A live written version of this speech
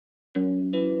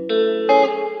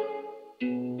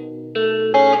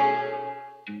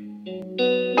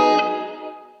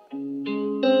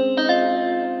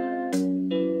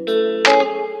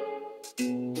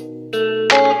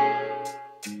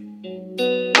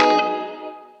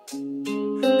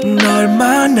널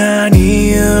만난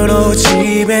이후로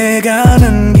집에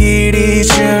가는 길이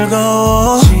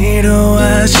즐거워.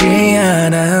 지루하지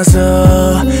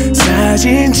않아서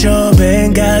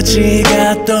사진첩엔 같이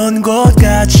갔던 곳,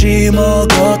 같이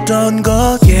먹었던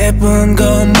것, 예쁜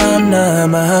것만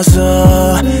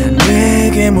남아서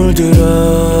내게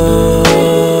물들어.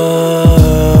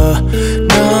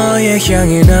 너의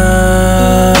향이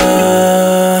나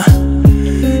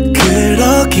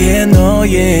그렇게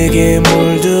너에게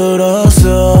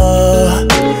물들어서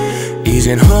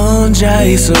이젠 혼자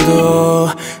있어도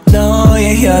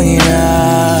너의 향이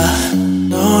나.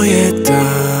 너의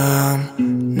땀,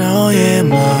 너의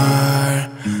말,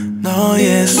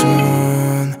 너의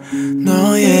손,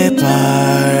 너의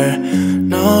발,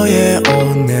 너의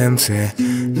옷 냄새,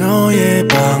 너의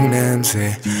방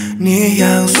냄새, 네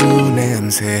향수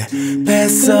냄새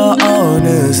뺐어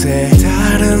어느새.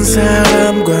 다른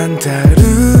사람과는 다른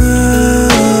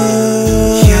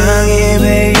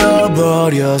향이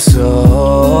배어버렸어.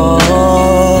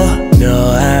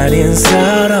 너 아닌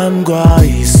사람과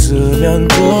있으면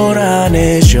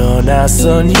불안해져.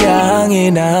 낯선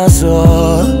향이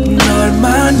나서 널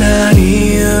만난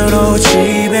이후로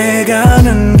집에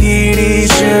가는 길이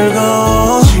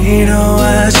즐거워.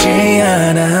 지루하지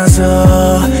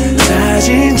않아서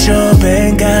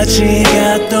사진첩엔 같이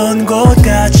갔던 곳,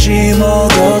 같이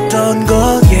먹었던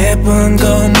것, 예쁜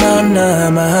것만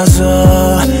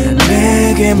남아서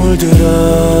내게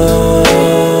물들어.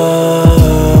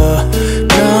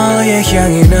 너의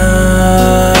향이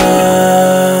나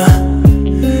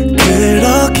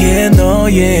그렇게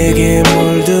너에게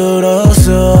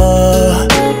물들어서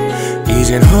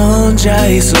이젠 혼자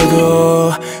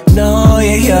있어도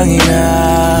너의 향이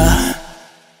나.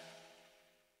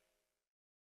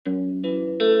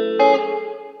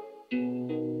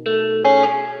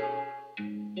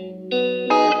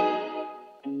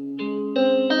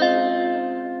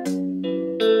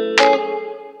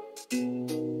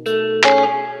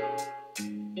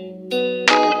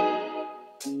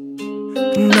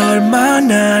 널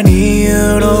만난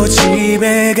이후로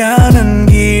집에 가는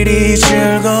길이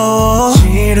즐거워.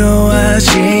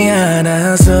 지루하지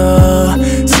않아서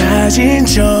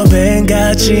사진첩엔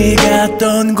같이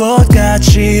갔던 곳,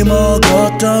 같이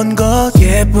먹었던 것,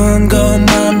 예쁜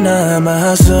것만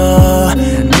남아서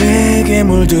내게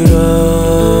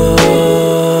물들어.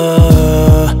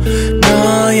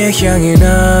 너의 향이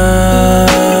나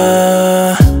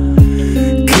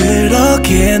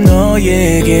그렇게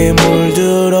너에게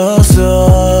물들어서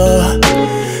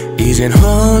이젠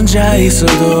혼자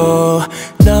있어도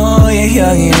너의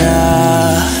향이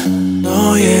나.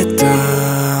 너의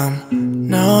땀,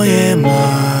 너의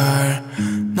말,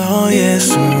 너의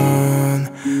손,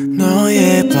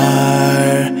 너의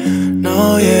발,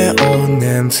 너의 옷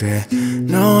냄새,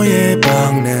 너의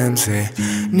방 냄새,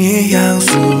 네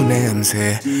향수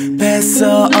냄새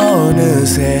뺐어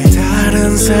어느새.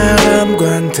 다른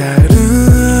사람과는 다른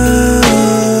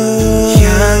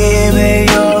향이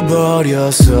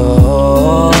배어버렸어.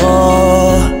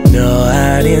 너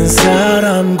아닌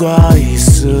사람과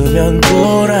있으면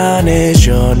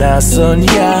불안해져. 낯선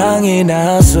향이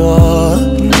나서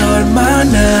널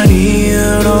만난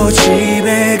이후로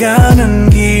집에 가는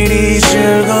길이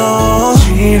즐거워.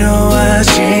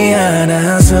 지루하지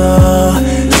않아서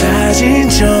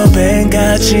사진첩엔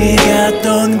같이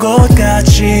갔던 곳,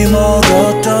 같이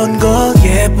먹었던 것,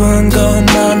 예쁜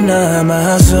것만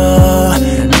남아서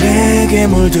내게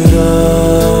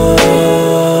물들어.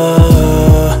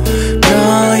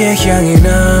 너의 향이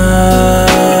나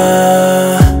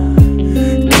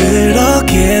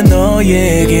그렇게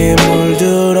너에게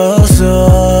물들어서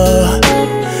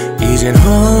이젠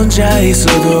혼자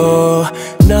있어도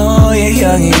너의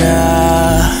향이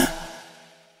나.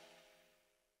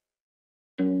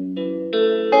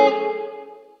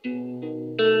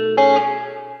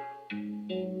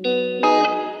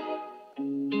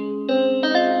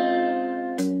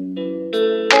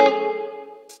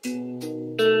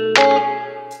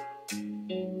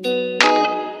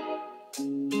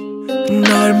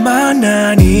 널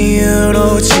만난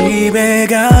이후로 집에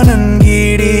가는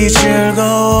길이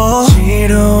즐거워.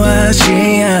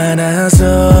 지루하지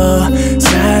않아서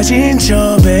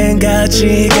사진첩엔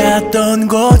같이 갔던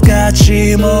곳,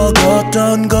 같이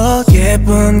먹었던 것,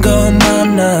 예쁜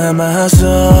것만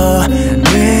남아서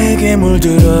내게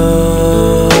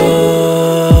물들어.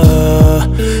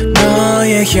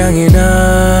 너의 향이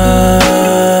나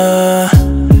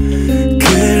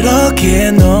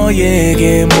그렇게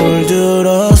너에게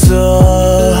물들어서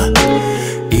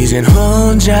이젠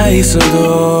혼자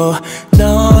있어도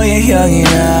너의 향이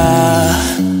나.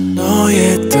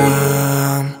 너의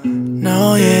땀,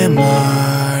 너의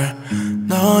말,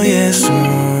 너의 너의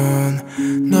손,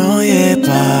 너의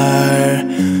발,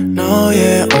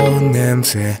 너의 옷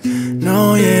냄새,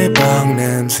 너의 방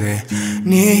냄새,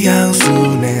 네 향수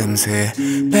냄새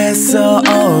뺐어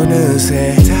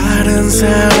어느새. 다른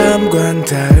사람과는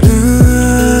다른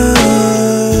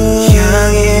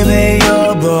향이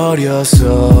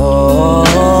배어버렸어.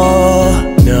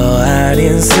 너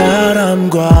아닌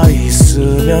사람과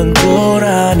있으면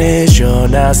불안해져.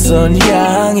 낯선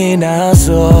향이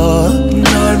나서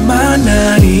널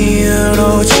만난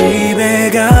이후로 집에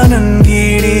가는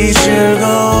길이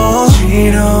즐거워.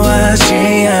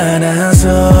 지루하지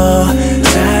않아서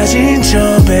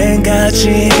사진첩 엔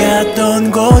같이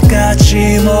갔던 곳,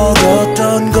 같이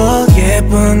먹었던 곳,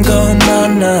 예쁜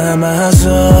것만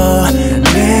남아서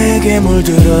내게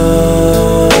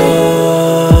물들어.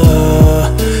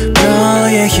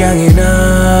 너의 향이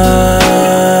나.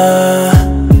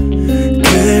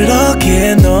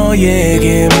 그렇게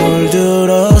너에게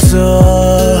물들어서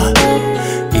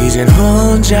이젠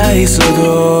혼자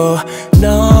있어도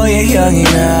너의 향이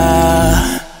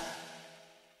나.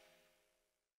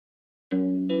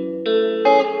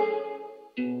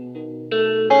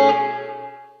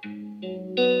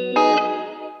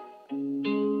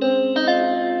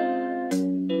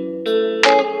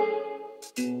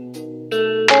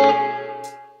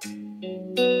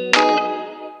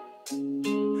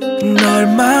 널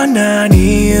만난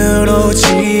이후로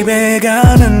집에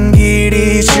가는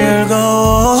길이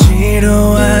즐거워.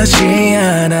 지루하지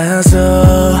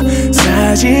않아서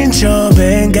사진첩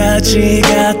엔 같이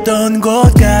갔던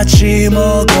곳, 같이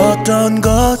먹었던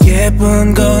곳,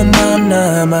 예쁜 것만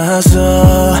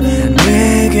남아서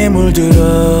내게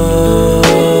물들어.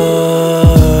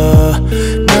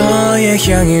 너의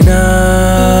향이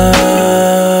나.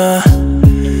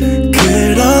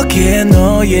 그렇게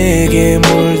너에게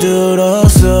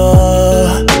물들어서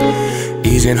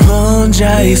이젠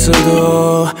혼자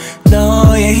있어도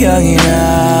너의 향이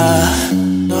나.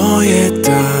 너의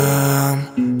땀,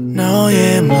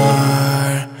 너의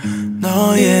말,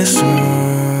 너의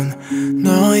손,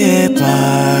 너의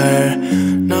발,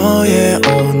 너의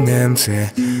옷 냄새,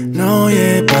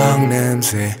 너의 방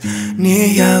냄새,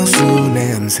 네 향수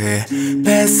냄새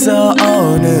뺐어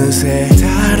어느새.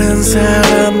 다른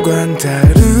사람과는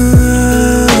다른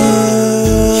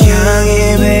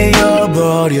향이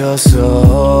배어버렸어.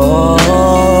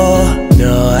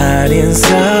 너 아닌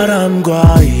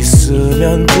사람과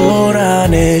있으면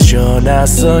불안해져.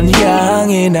 낯선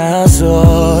향이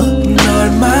나서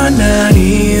널 만난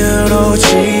이후로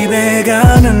집에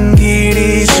가는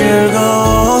길이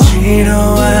즐거워.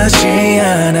 지루하지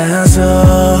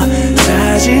않아서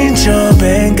사진첩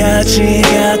엔 같이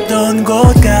갔던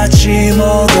곳, 같이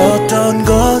먹었던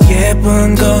곳,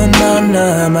 예쁜 것만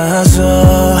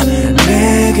남아서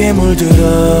내게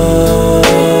물들어.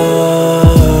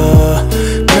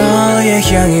 너의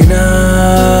향이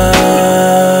나.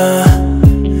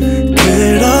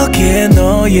 그렇게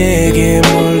너에게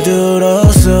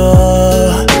물들어서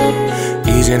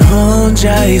이젠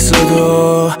혼자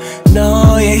있어도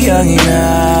너의 향이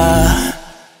나.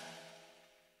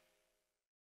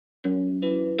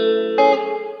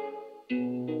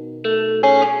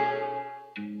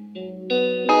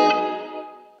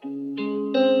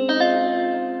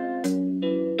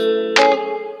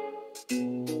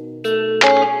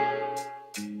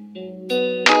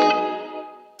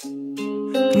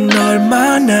 널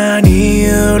만난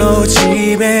이후로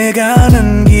집에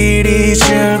가는 길이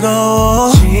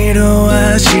즐거워.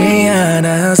 지루하지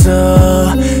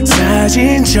않아서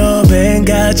사진첩 엔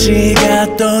같이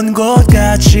갔던 곳,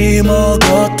 같이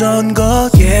먹었던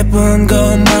곳, 예쁜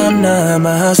것만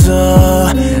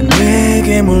남아서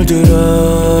내게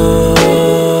물들어.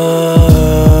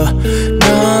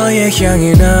 너의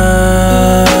향이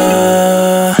나.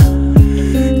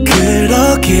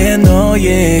 그렇게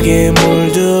너에게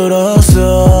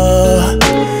물들어서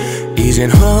이젠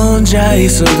혼자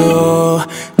있어도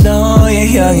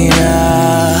너의 향이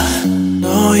나.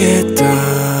 너의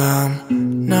땀,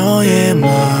 너의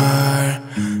말,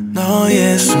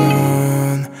 너의 손,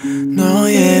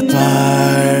 너의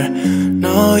발,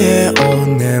 너의 옷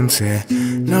냄새,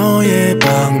 너의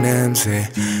방 냄새,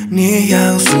 네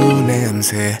향수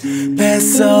냄새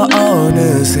뺐어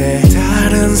어느새.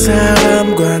 다른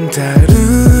사람과는 다른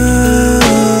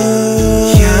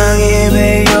향이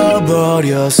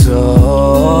배어버렸어.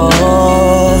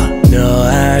 너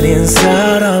아닌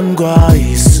사람과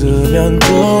있으면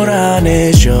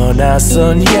불안해져.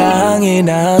 낯선 향이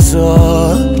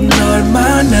나서 널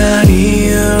만난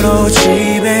이후로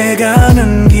집에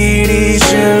가는 길이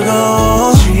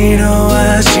즐거워.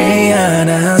 지루하지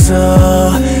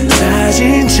않아서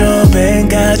사진첩 엔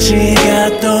같이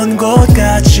갔던 곳,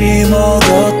 같이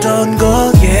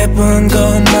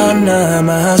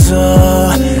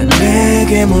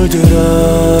내게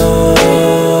물들어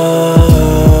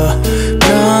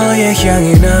너의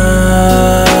향이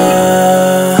나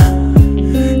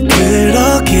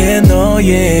그렇게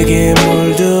너에게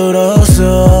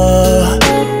물들어서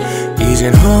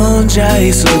이젠 혼자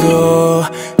있어도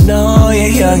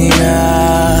너의 향이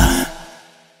나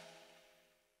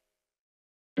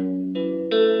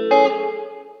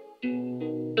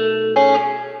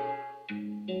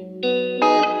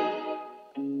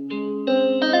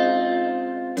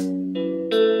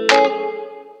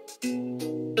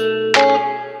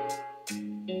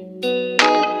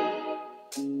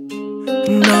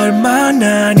널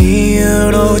만난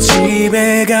이후로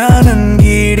집에 가는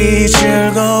길이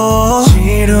즐거워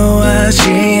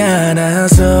지루하지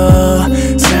않아서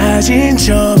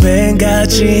사진첩엔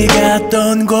같이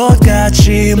갔던 곳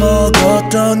같이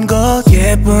먹었던 것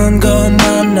예쁜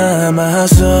것만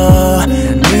남아서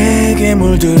내게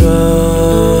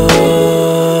물들어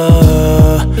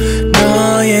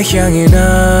너의 향이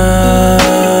나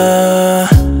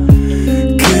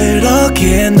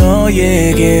그렇게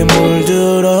너에게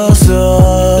물들어서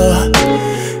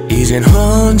이젠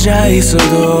혼자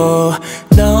있어도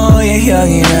너의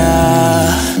향이 나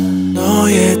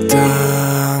너의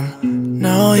땀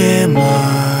너의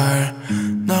말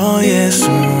너의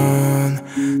손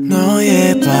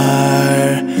너의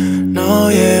발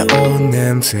너의 옷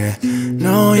냄새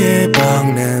너의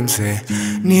방 냄새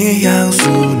네 향수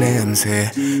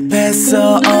냄새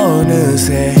뺐어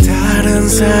어느새 다른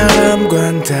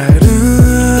사람과는 다른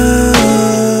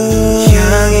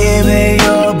향이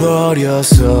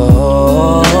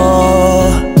배어버렸어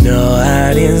너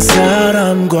아닌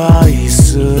사람과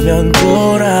있으면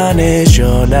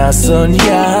불안해져 낯선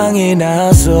향이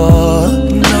나서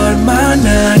널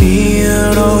만난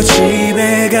이후로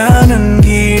집에 가는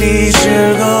길이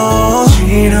즐거워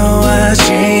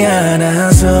지루하지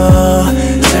않아서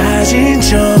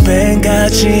사진첩엔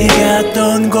같이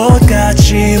갔던 곳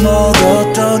같이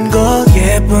먹었던 것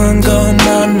예쁜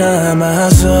것만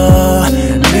남아서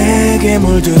내게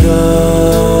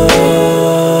물들어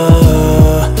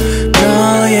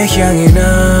너의 향이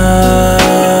나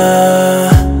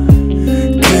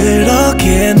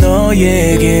그렇게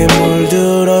너에게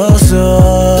물들어서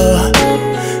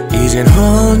이젠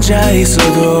혼자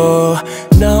있어도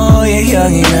너의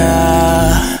향이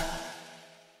나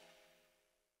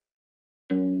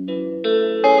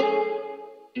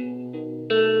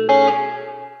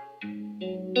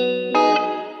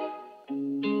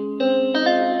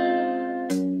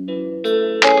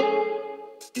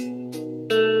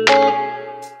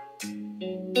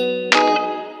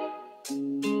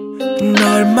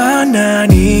널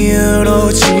만난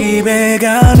이후로 집에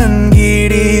가는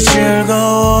길이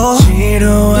즐거워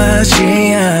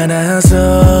지루하지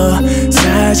않아서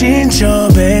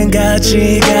사진첩엔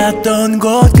같이 갔던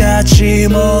곳 같이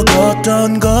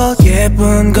먹었던 것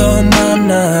예쁜 것만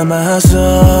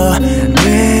남아서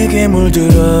내게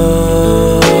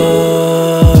물들어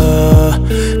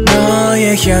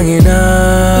너의 향이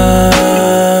나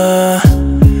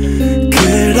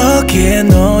그렇게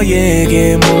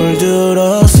너에게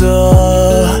물들어서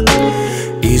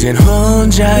이젠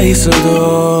혼자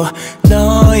있어도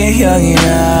너의 향이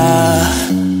나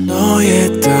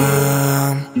너의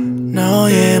땀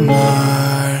너의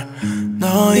말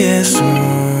너의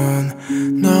손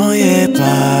너의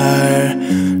발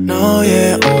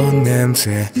너의 옷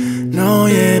냄새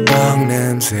너의 방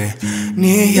냄새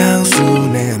네 향수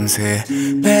냄새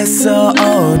뺐어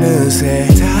어느새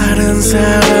다른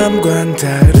사람과는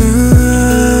다른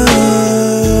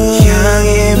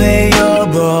향이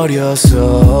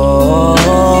배어버렸어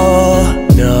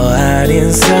너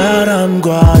아닌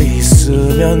사람과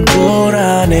있으면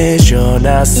불안해져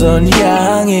낯선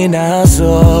향이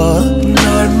나서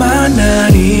널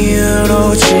만난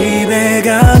이후로 집에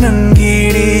가는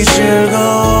길이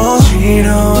즐거워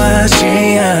지루하지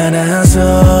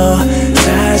않아서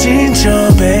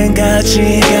사진첩엔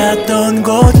같이 갔던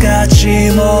곳 같이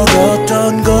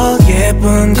먹었던 것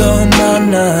예쁜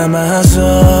것만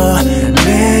남아서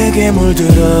내게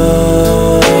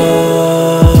물들어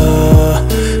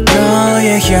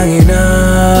너의 향이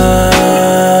나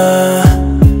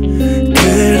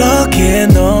그렇게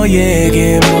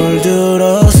너에게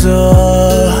물들어서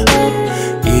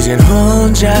이젠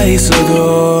혼자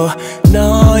있어도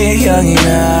너의 향이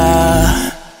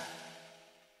나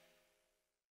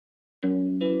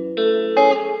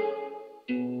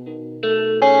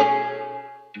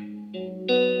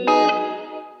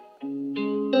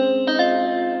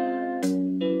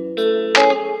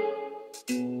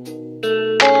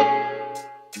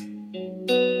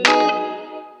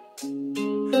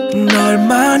널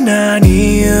만난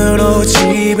이후로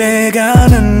집에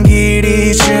가는 길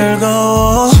길이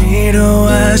즐거워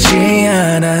지루하지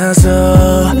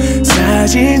않아서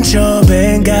사진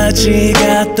저변 같이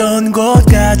갔던 곳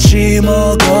같이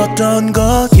먹었던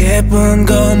것 예쁜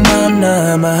것만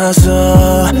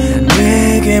남아서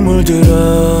내게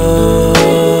물들어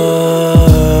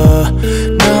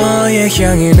너의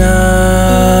향이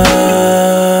나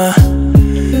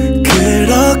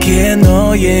그렇게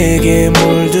너에게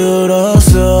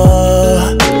물들어서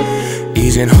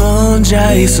이젠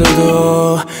혼자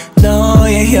있어도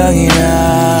너의 향이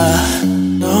나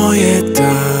너의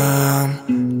땀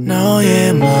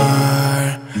너의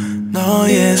말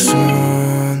너의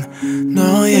손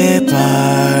너의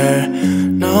발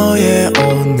너의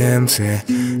옷 냄새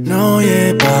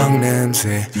너의 방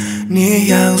냄새 네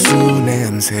향수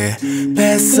냄새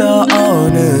뺐어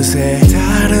어느새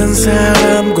다른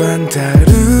사람과는 다른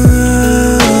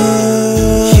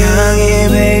향이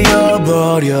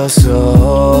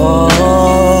배어버렸어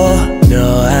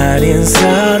너 아닌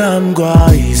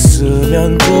사람과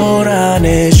있으면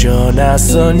불안해져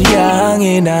낯선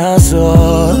향이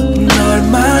나서 널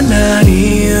만난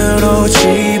이후로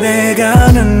집에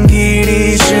가는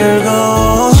길이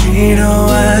즐거워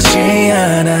지루하지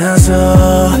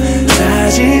않아서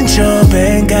사진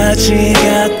저변 같이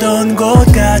갔던 곳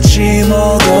같이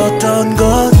먹었던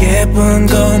것 예쁜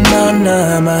것만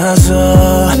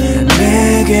남아서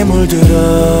내게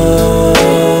물들어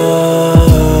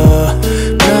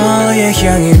너의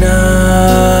향이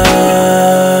나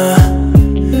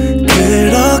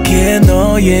그렇게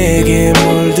너에게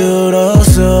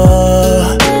물들어서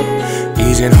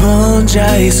이젠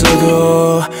혼자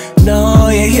있어도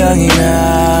너의 향이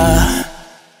나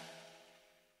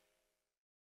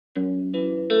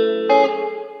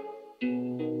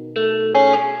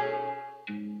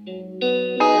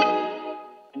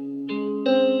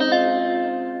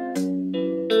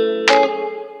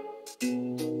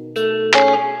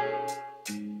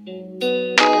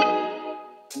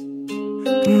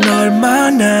널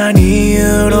만난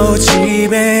이후로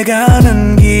집에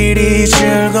가는 길이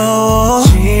즐거워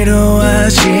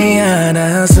지루하지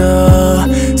않아서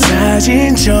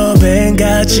사진 저변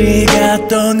같이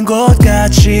갔던 곳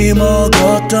같이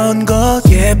먹었던 것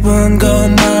예쁜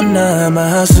것만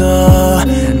남아서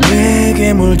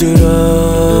내게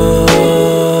물들어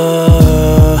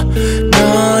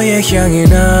너의 향이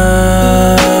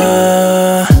나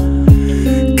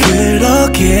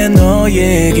그렇게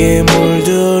너에게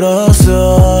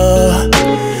물들어서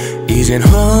이젠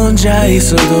혼자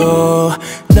있어도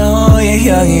너의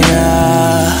향이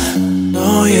나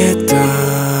너의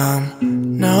땀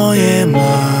너의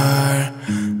말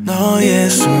너의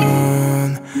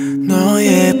손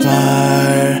너의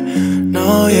발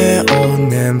너의 옷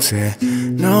냄새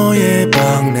너의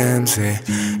방 냄새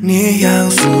네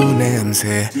향수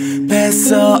냄새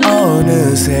뺐어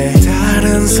어느새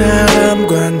다른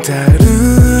사람과는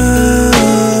다른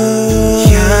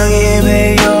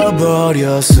향이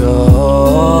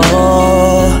배어버렸어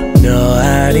너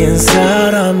아닌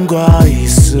사람과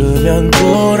있으면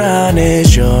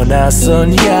불안해져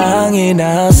낯선 향이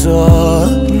나서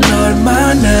널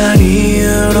만난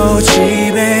이후로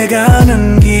집에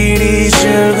가는 길이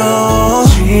즐거워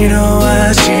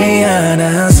지루하지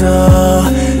않아서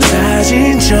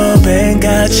사진 저변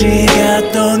같이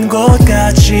갔던 곳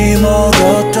같이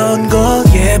먹었던 것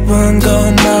예쁜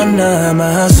것만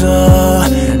남아서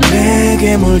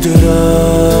내게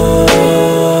물들어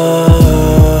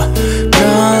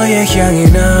너의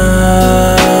향이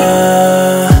나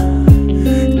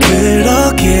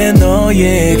그렇게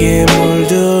너에게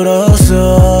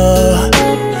물들어서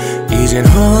이젠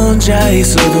혼자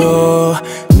있어도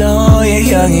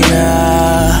너의 향이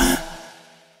나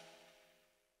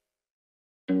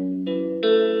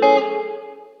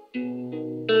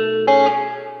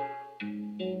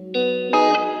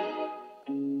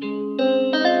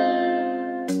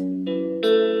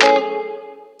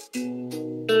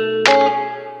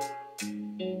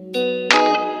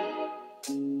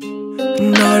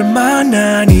널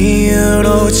만난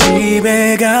이후로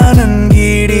집에 가는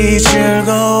길이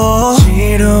즐거워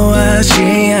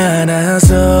지루하지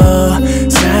않아서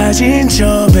사진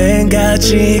저변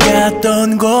같이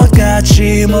갔던 곳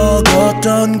같이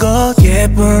먹었던 것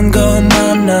예쁜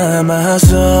것만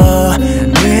남아서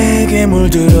내게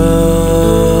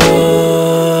물들어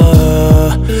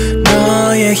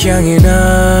너의 향이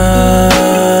나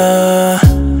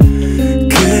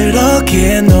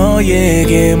그렇게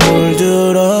너에게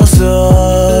물들어서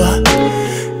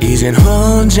이젠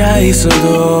혼자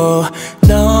있어도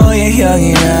너의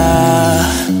향이 나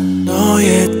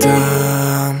너의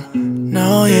땀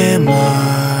너의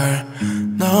말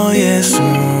너의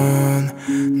손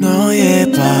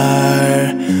너의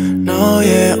발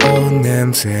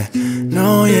냄새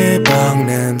너의 방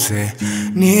냄새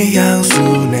네 향수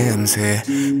냄새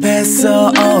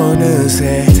뺐어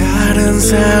어느새 다른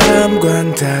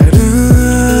사람과는 다른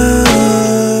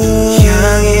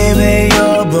향이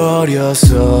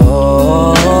배어버렸어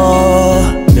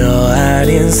너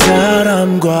아닌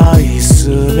사람과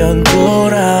있으면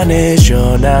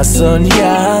불안해져 낯선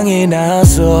향이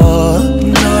나서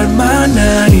널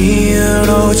만난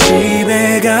이후로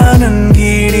집에 가는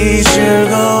길이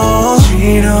즐거워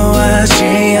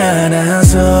지루하지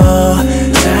않아서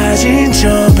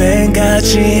사진첩 엔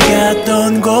같이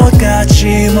갔던 곳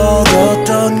같이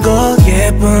먹었던 곳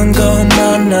예쁜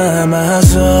것만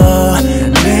남아서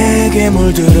내게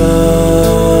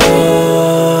물들어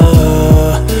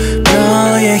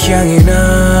너의 향이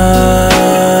나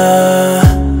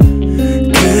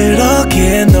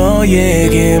그렇게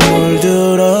너에게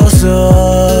물들어서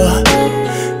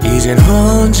이젠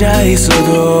혼자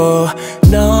있어도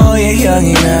너의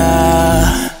향이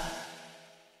나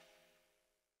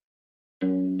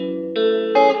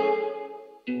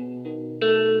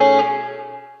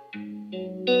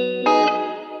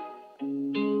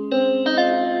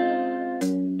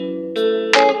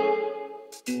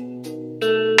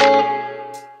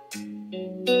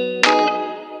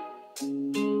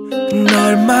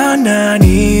널 만난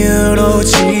이후로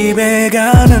집에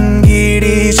가는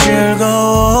길이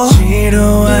즐거워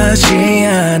지루하지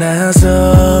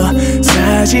않아서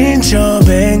사진첩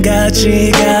엔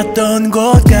같이 갔던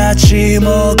곳 같이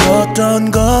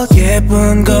먹었던 곳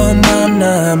예쁜 것만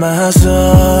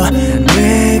남아서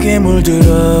내게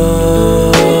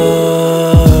물들어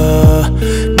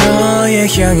너의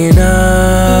향이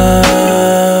나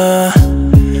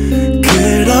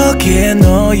그렇게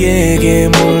너에게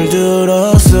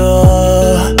물들어서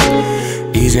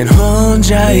이젠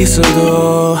혼자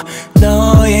있어도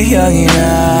너의 향이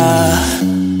나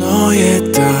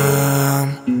너의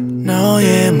땀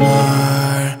너의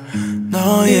말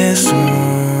너의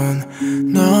손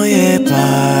너의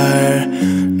발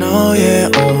너의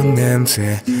옷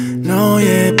냄새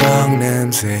너의 방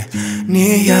냄새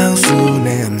네 향수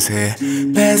냄새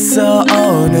뺐어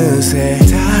어느새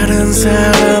다른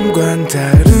사람과는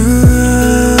다른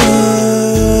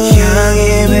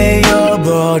향이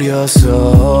배어버렸어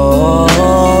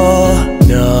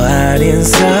너 아닌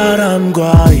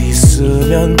사람과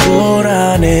있으면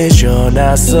불안해져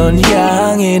낯선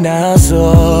향이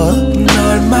나서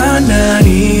널 만난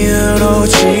이후로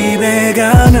집에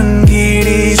가는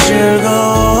길이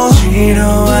즐거워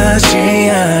지루하지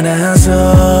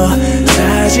않아서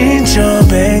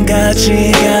사진첩 엔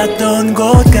같이 갔던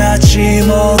곳 같이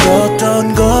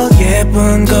먹었던 곳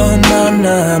예쁜 것만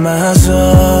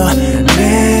남아서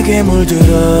내게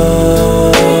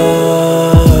물들어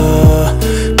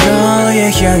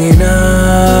너의 향이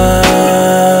나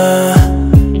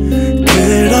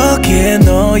그렇게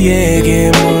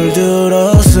너에게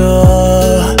물들어서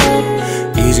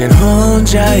이젠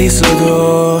혼자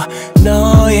있어도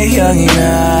너의 향이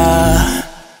나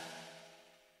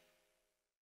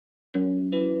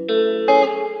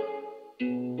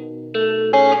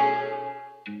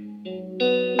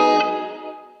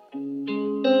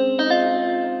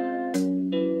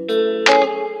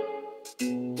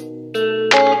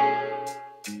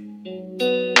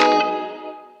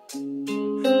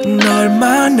널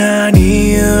만난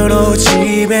이후로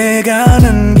집에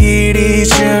가는 길이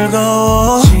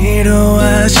즐거워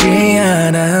지루하지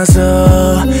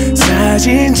않아서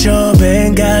사진첩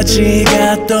엔 같이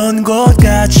갔던 곳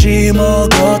같이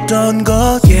먹었던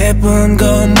곳 예쁜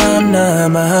것만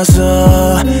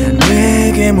남아서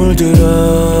내게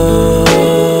물들어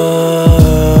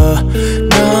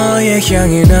너의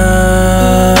향이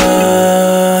나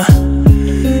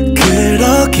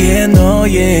그렇게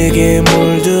너에게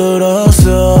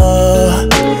물들어서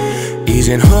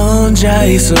이젠 혼자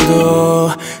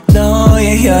있어도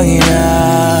너의 향이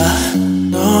나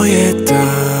너의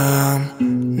땀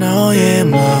너의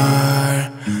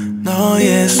말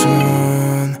너의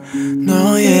손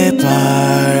너의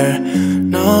발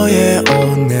너의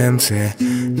옷 냄새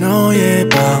너의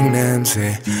방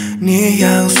냄새 네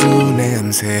향수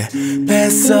냄새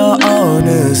뺐어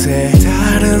어느새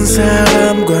다른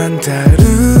사람과는 다른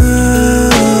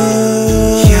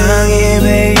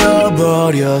향이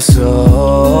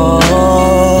배어버렸어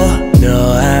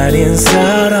너 아닌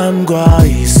사람과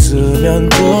있으면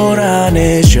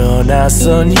불안해져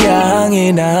낯선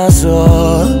향이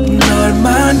나서 널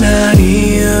만난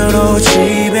이후로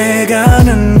집에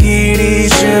가는 길이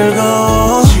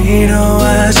즐거워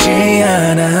지루하지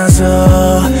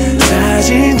않아서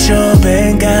사진첩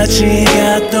엔 같이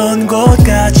갔던 곳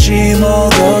같이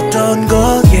먹었던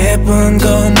곳 예쁜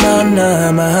것만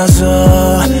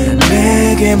남아서 내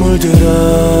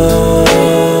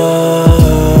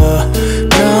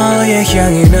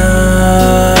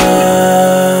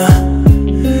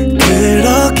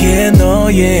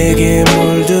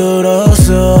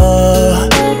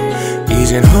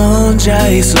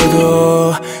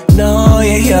있어도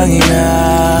너의 향이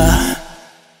나.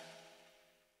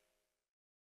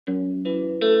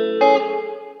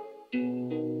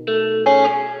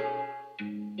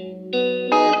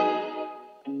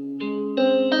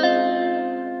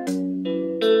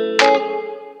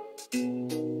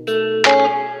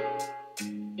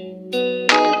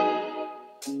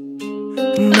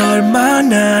 널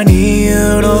만난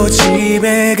이후로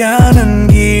집에 가는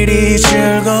길이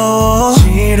즐거워.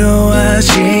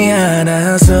 지루하지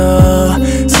않아서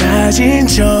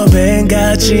사진첩엔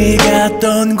같이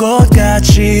갔던 곳,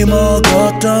 같이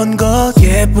먹었던 것,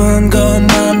 예쁜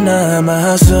것만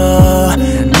남아서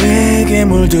내게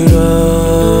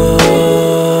물들어.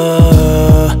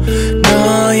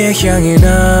 너의 향이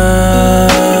나.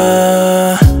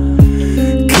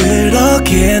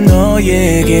 그렇게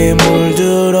너에게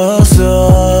물들어서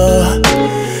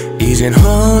이젠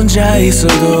혼자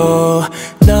있어도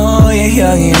너의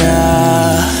향이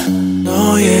나.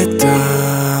 너의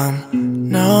땀,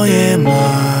 너의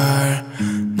말,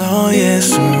 너의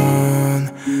손,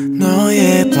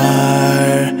 너의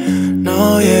발,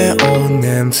 너의 옷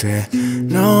냄새,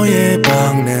 너의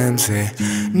방 냄새,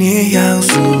 네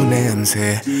향수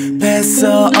냄새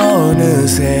뺐어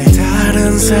어느새.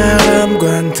 다른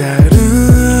사람과는 다른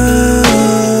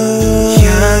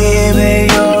향이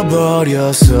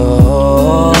배어버렸어.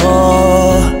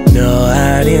 너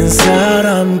아닌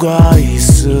사람과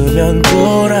있으면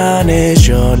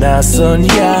불안해져. 낯선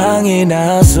향이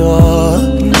나서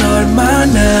널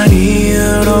만난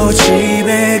이후로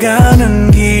집에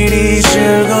가는 길이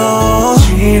즐거워.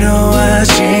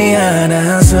 지루하지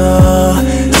않아서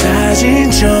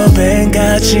사진첩엔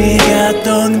같이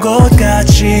갔던 곳,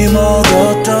 같이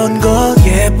먹었던 것,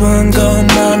 예쁜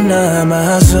것만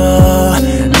남아서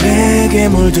내게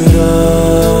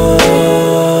물들어.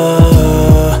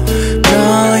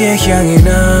 너의 향이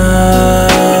나.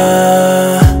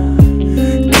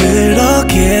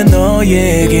 그렇게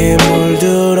너에게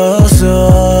물들어서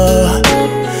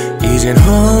이젠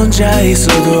혼자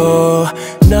있어도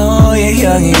너의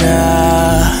향이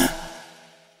나.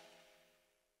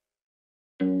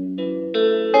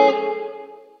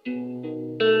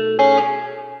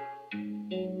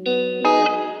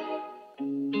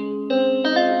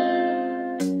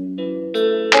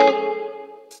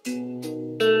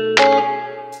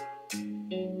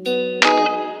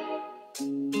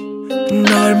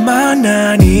 널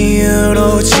만난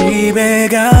이후로 집에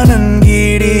가는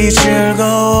길이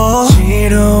즐거워.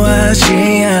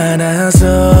 지루하지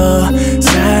않아서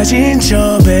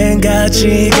사진첩엔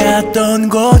같이 갔던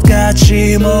곳,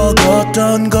 같이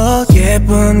먹었던 것,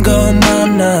 예쁜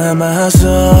것만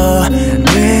남아서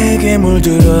내게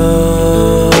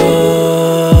물들어.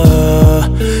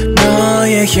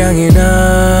 너의 향이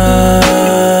나.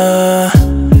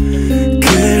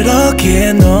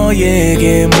 그렇게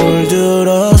너에게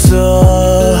물들어서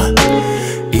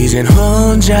이젠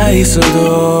혼자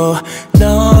있어도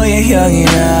너의 향이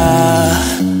나.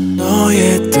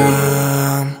 너의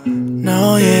땀,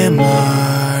 너의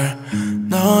말,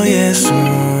 너의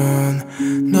손,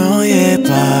 너의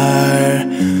발,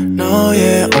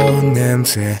 너의 옷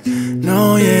냄새,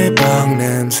 너의 방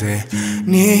냄새,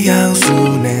 네 향수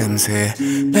냄새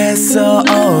뺐어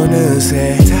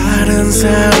어느새. 다른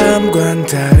사람과는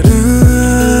다른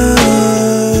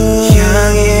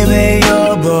향이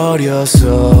배어버렸어.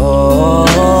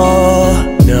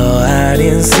 너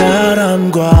아닌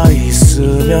사람과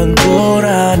있으면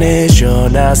불안해져.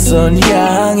 낯선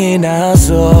향이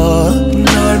나서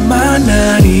널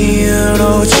만난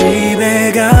이후로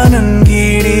집에 가는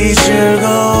길이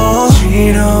즐거워.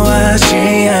 지루하지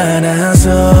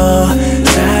않아서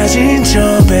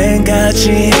사진첩엔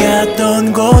같이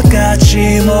갔던 곳,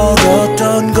 같이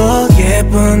먹었던 것,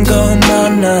 예쁜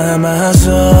것만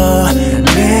남아서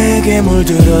내게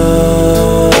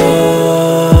물들어.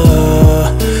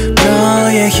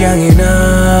 너의 향이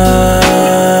나.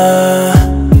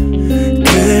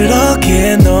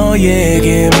 그렇게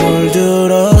너에게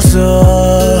물들어서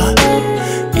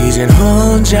이젠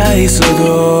혼자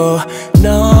있어도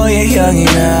너의 향이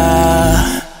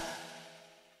나.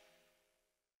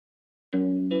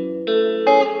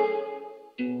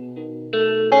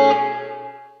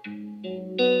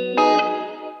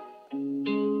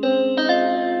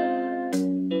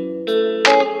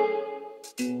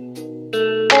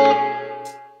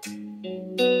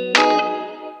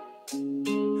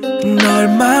 널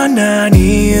만난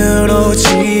이후로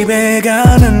집에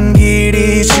가는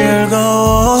길이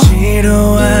즐거워.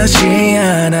 지루하지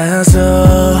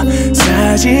않아서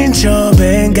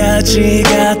사진첩엔 같이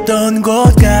갔던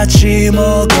곳 같이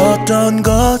먹었던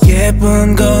것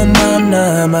예쁜 것만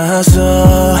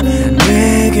남아서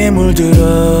내게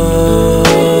물들어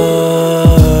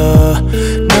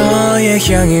너의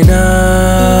향이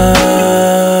나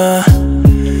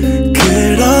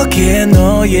그렇게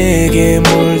너에게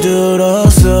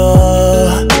물들어서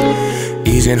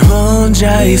이젠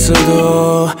혼자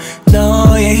있어도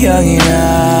너의 향이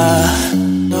나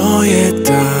너의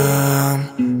땀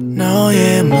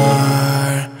너의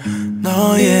말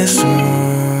너의 손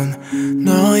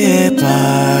너의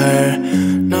발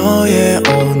너의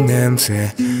옷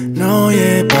냄새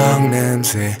너의 방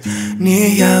냄새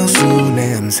네 향수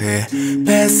냄새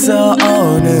뺐어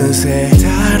어느새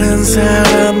다른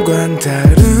사람과는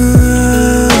다른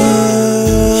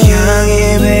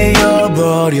향이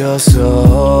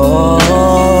배어버렸어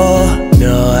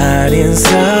너 아닌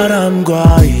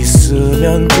사람과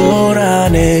있으면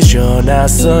불안해져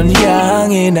낯선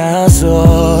향이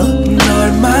나서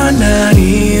널 만난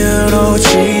이후로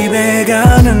집에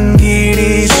가는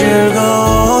길이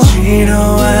즐거워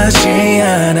지루하지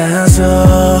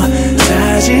않아서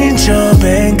사진첩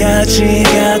엔 같이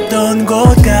갔던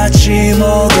곳 같이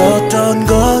먹었던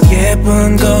것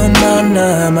예쁜 것만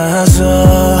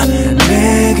남아서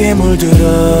내게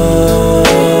물들어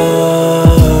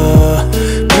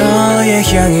너의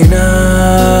향이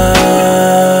나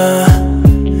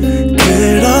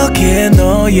그렇게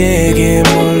너에게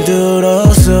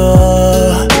물들어서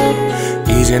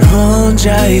이젠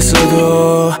혼자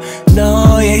있어도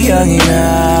너의 향이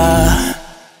나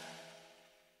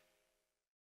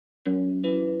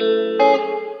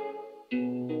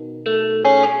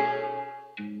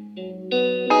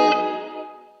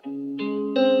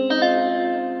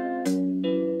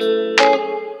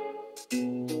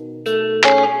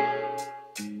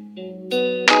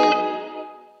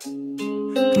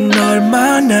널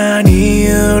만난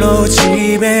이후로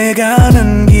집에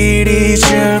가는 길이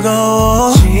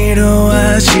즐거워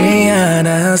지루하지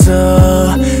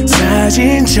않아서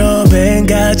사진첩 엔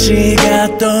같이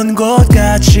갔던 곳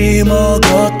같이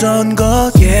먹었던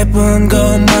것 예쁜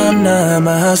것만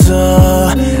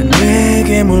남아서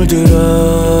내게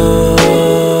물들어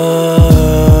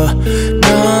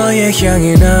너의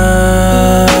향이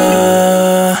나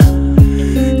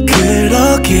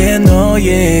그렇게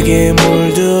너에게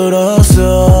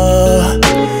물들어서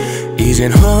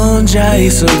이젠 혼자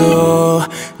있어도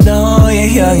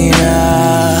너의 향이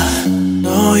나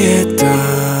너의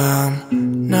땀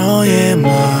너의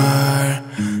말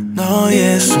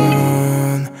너의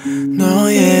손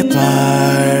너의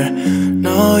발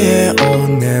너의 옷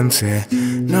냄새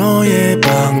너의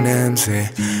방 냄새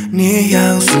네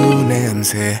향수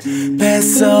냄새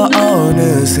뺐어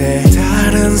어느새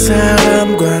다른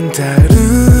사람과는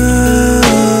다른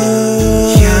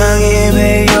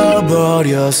향이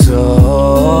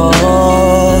배어버렸어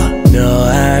너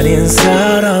아닌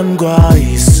사람과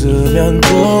있으면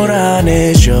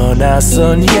불안해져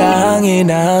낯선 향이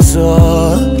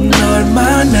나서 널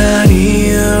만난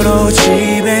이후로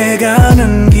집에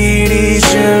가는 길이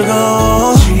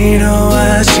즐거워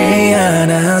지루하지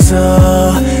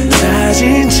않아서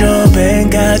사진첩 엔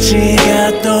같이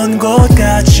갔던 곳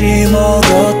같이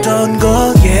먹었던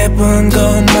것 예쁜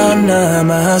것만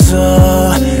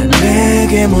남아서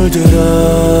내게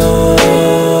물들어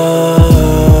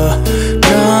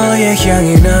너의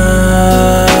향이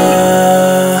나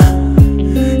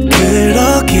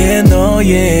그렇게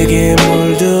너에게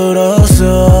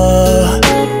물들어서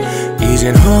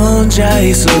이젠 혼자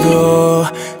있어도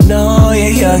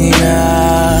너의 향이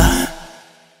나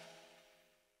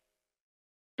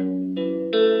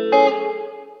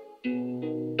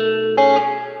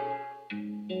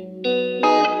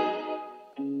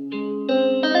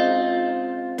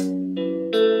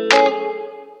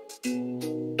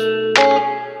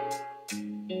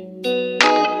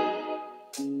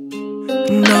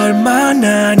널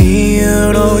만난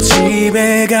이후로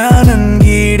집에 가는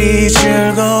길이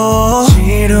즐거워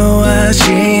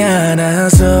지루하지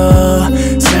않아서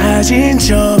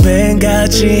사진첩 엔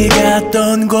같이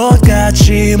갔던 곳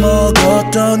같이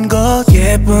먹었던 것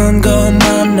예쁜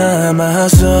것만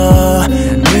남아서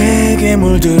내게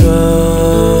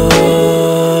물들어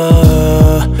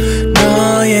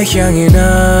너의 향이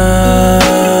나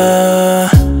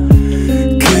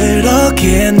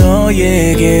그렇게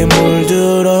너에게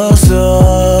물들어서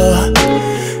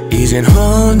이젠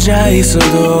혼자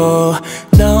있어도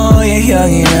너의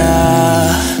향이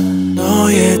나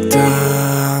너의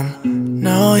땀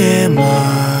너의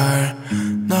말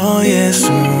너의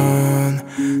손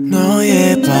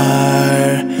너의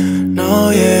발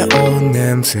너의 옷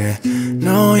냄새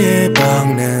너의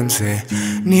방 냄새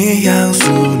네 향수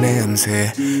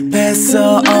냄새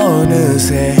뺐어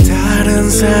어느새 다른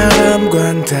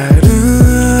사람과는 다른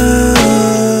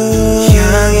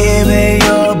향이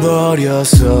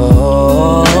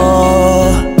배어버렸어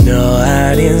너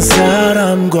아닌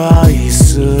사람과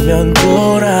있으면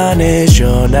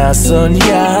불안해져 낯선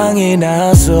향이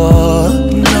나서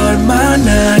널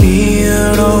만난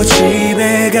이후로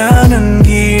집에 가는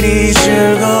길이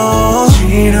즐거워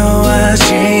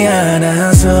지루하지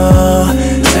않아서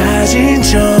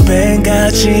사진첩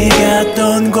벤같이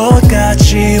갔던 곳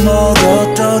같이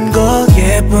먹었던 곳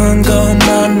예쁜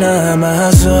것만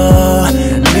남아서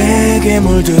내게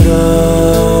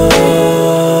물들어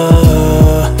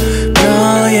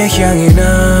너의 향이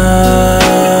나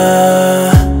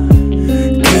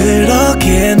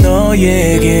그렇게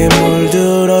너에게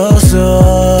물들어서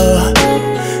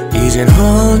이젠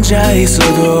혼자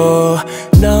있어도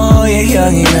너의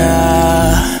향이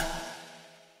나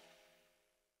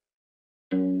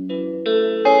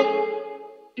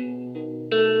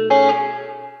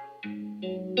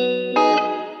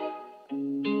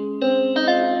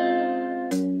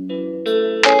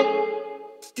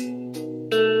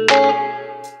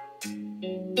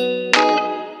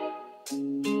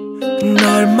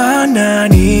널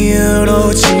만난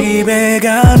이후로 집에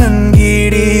가는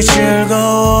길이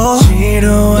즐거워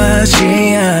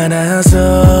지루하지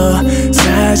않아서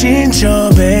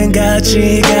사진첩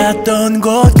벤같이 갔던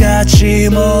곳 같이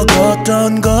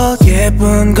먹었던 곳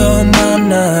예쁜 것만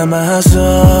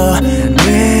남아서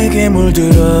내게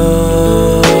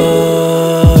물들어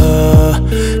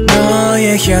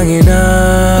너의 향이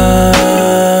나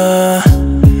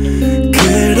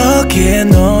그렇게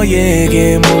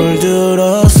너에게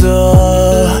물들어서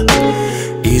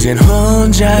이젠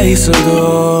혼자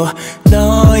있어도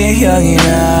너의 향이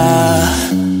나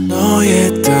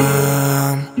너의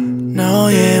땀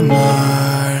너의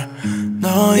말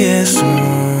너의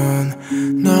손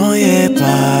너의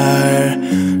발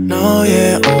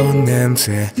너의 옷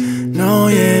냄새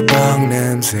너의 방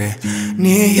냄새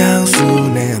네 향수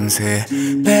냄새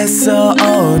뺐어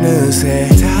어느새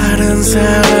다른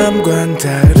사람과는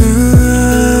다른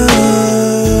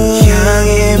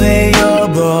향이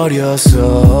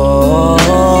배어버렸어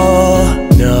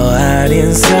너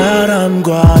아닌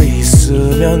사람과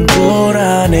있으면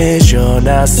불안해져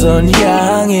낯선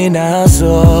향이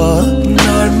나서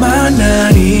널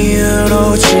만난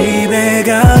이후로 집에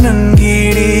가는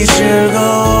길이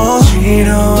즐거워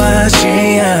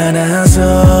지루하지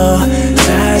않아서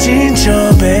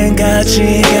사진첩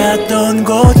벤같이 갔던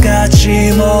곳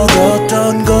같이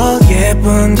먹었던 곳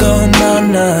예쁜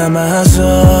것만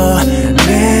남아서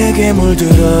내게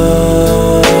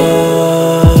물들어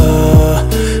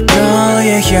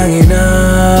너의 향이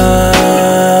나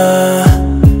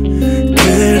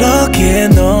그렇게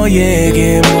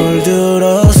너에게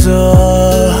물들어서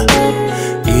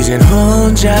이젠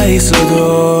혼자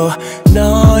있어도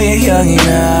너의 향이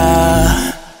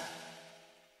나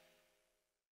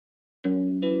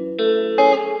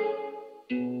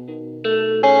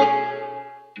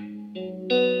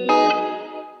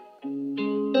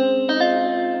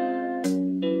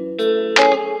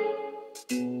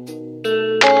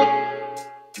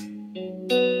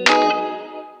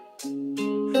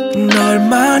널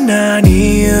만난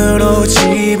이후로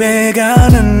집에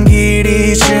가는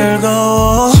길이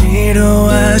즐거워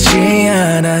지루하지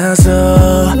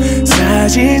않아서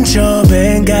사진첩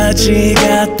벤같이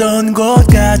갔던 곳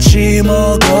같이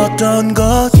먹었던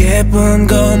곳 예쁜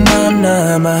것만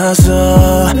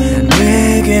남아서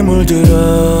내게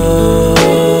물들어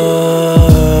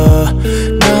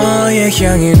너의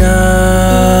향이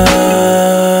나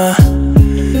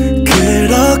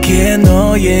그렇게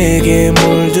너에게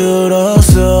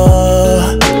물들어서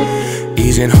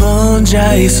이젠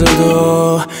혼자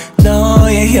있어도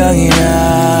너의 향이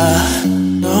나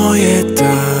너의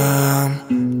땀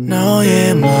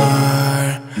너의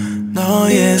말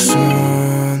너의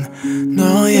손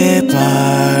너의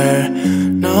발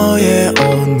너의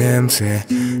옷 냄새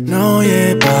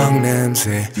너의 방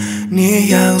냄새 네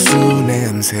향수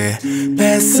냄새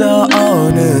뺐어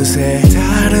어느새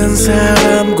다른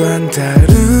사람과는 다른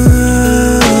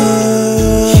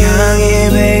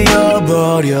향이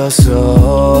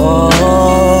배어버렸어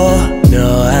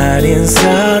너 아닌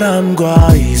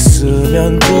사람과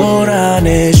있으면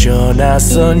불안해져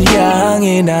낯선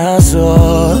향이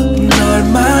나서 널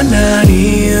만난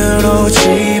이후로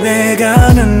집에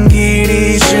가는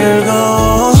길이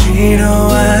즐거워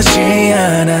지루하지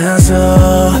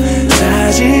않아서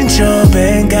사진첩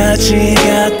벤같이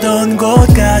갔던 곳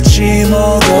같이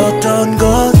먹었던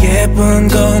곳 예쁜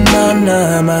것만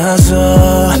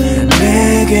남아서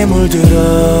내게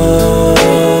물들어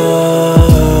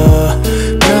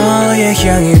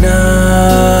향이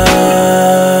나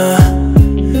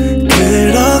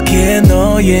그렇게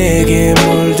너에게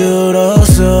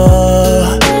물들어서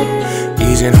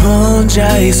이젠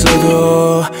혼자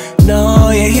있어도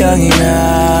너의 향이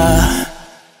나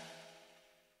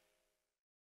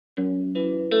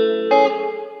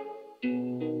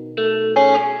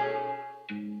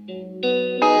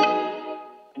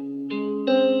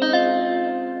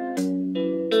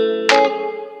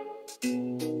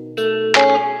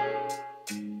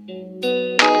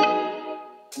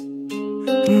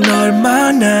널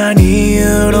만난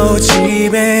이후로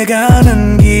집에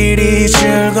가는 길이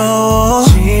즐거워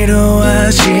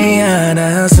지루하지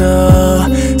않아서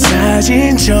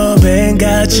사진첩엔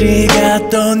같이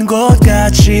갔던 곳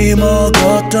같이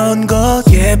먹었던 것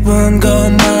예쁜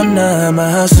것만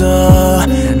남아서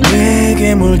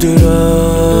내게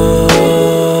물들어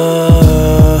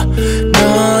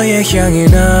너의 향이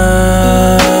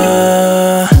나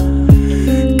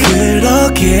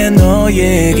그렇게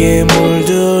너에게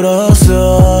물들어서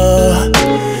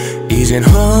이젠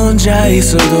혼자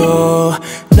있어도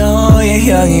너의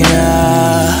향이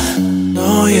나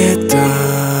너의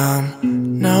땀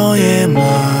너의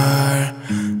말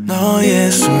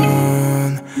너의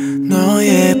손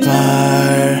너의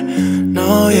발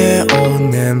너의 옷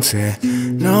냄새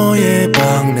너의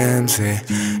방 냄새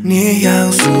네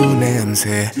향수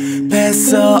냄새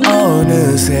뺐어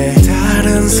어느새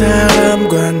다른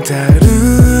사람과는 다른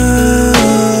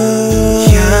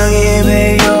향이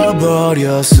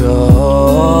배어버렸어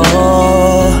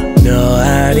너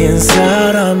아닌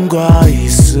사람과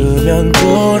있으면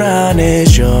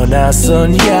불안해져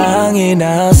낯선 향이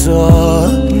나서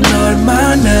널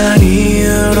만난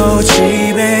이후로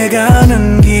집에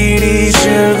가는 길이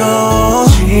즐거워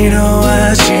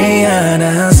지루하지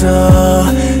않아서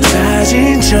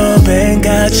사진첩엔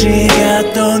같이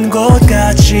갔던 곳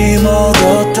같이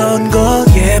먹었던 것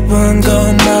예쁜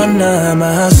것만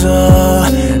남아서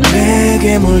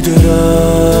내게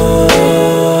물들어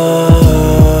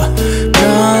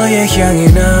너의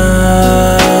향이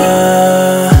나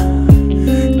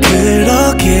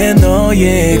그렇게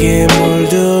너에게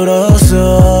물들어서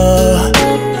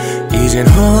이젠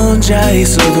혼자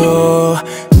있어도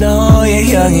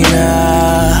너의 향이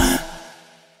나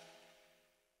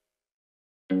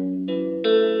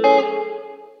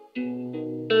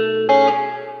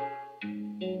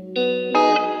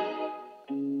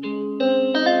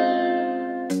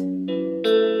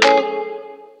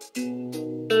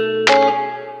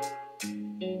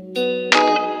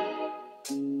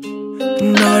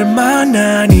널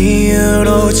만난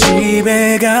이후로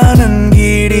집에 가는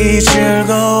길이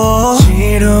즐거워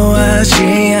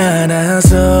지루하지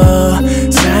않아서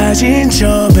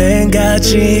사진첩엔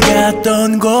같이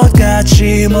갔던 곳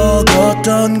같이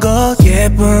먹었던 것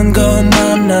예쁜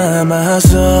것만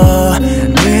남아서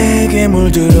내게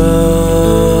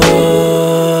물들어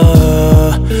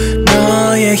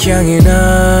너의 향이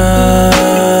나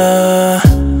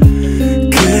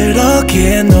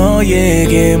그렇게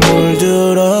너에게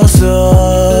물들어서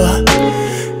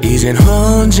이젠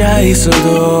혼자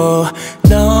있어도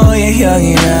너의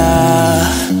향이 나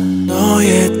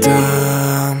너의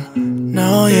땀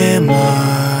너의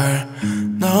말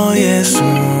너의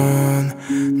손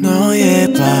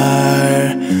너의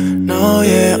발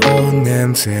너의 옷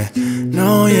냄새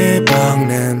너의 방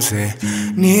냄새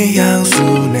네 향수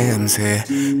냄새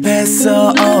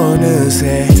뺐어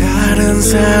어느새 다른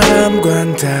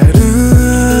사람과는 다른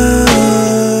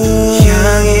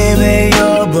향이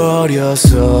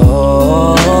배어버렸어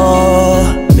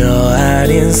너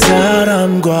아닌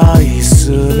사람과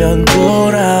있으면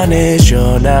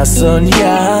불안해져 낯선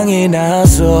향이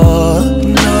나서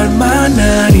널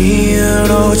만난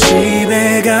이후로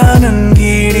집에 가는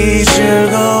길이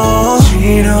즐거워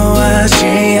지루하지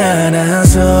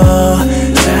않아서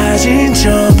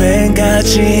사진첩엔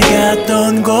같이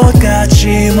갔던 곳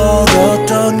같이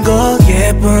먹었던 것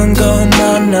예쁜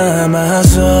것만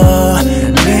남아서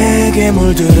내게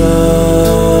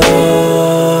물들어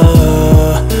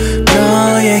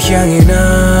너의 향이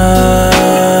나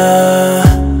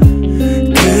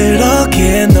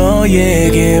그렇게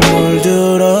너에게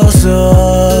물들어서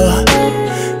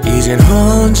이젠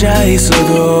혼자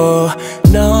있어도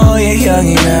너의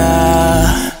향이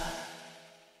나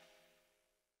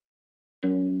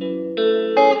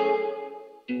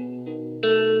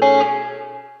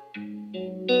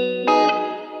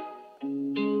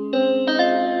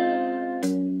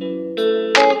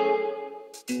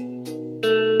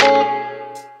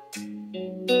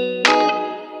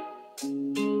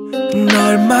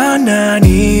널 만난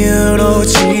이후로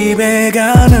집에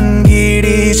가는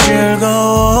길이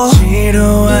즐거워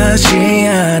지루하지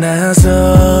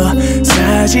않아서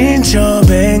사진 저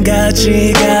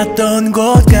벤같이 갔던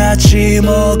곳 같이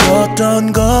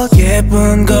먹었던 것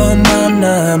예쁜 것만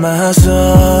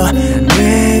남아서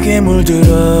내게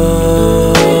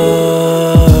물들어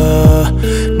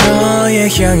너의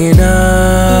향이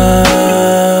나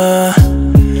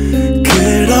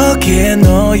그렇게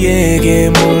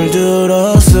너에게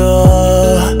물들어서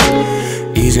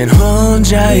이젠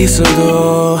혼자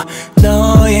있어도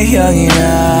너의 향이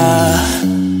나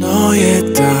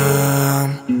너의 땀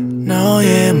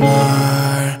너의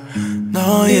말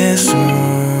너의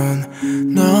손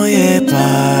너의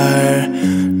발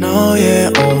너의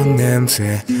옷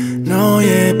냄새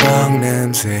너의 방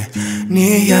냄새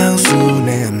네 향수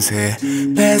냄새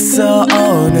뺐어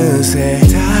어느새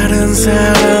다른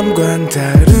사람과는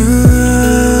다른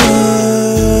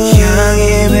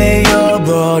향이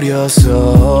배어버렸어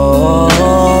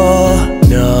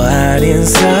너 아닌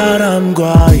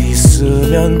사람과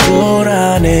있으면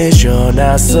불안해져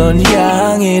낯선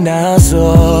향이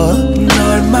나서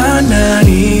널 만난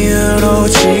이후로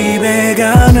집에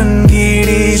가는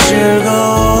길이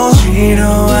즐거워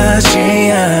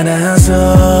지루하지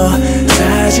않아서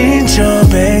사진 저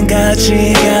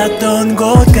벤같이 갔던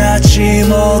곳 같이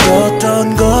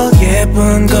먹었던 것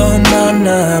예쁜 것만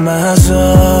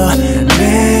남아서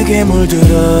내게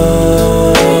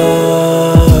물들어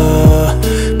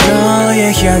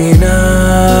너의 향이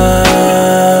나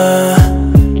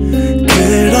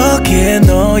그렇게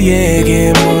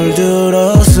너에게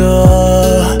물들어서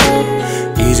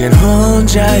이젠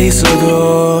혼자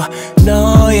있어도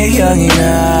너의 향이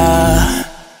나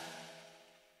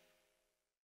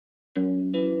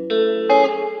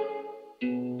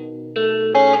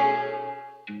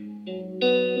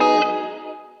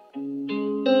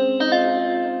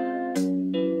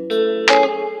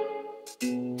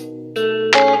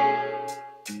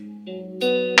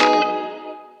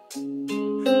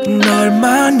널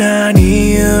만난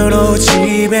이후로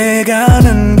집에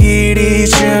가는 길이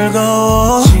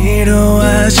즐거워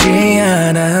지루하지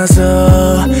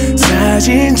않아서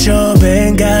사진 저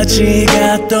벤같이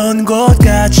갔던 곳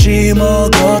같이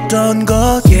먹었던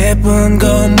것 예쁜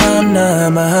것만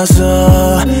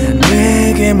남아서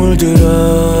내게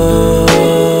물들어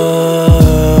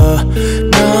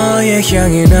너의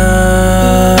향이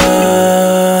나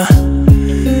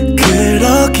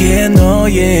그렇게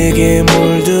너에게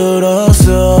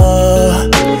물들어서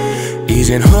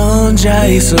이젠 혼자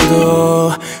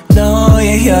있어도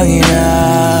너의 향이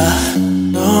나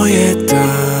너의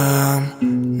땀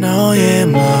너의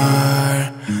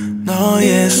말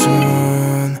너의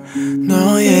손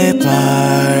너의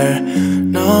발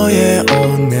너의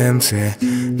옷 냄새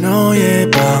너의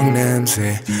방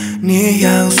냄새 네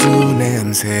향수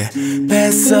냄새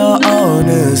뺐어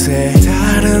어느새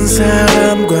다른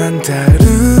사람과는 다른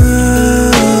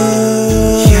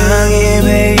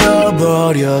향이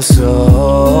배어버렸어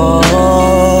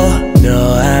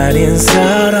너 아닌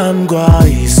사람과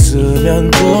있으면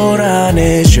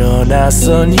불안해져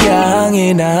낯선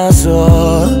향이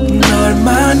나서 널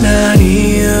만난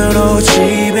이후로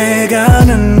집에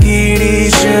가는 길이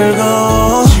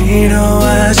즐거워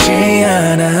지루하지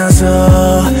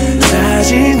않아서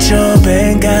사진 저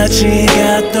벤같이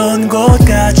갔던 곳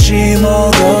같이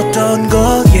먹었던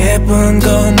것 예쁜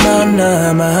것만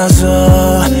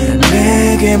남아서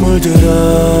내게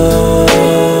물들어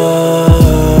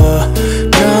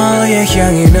너의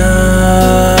향이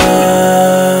나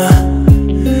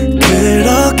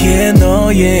그렇게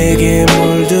너에게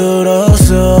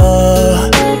물들어서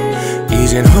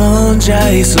이젠 혼자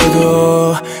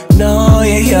있어도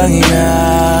너의 향이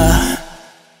나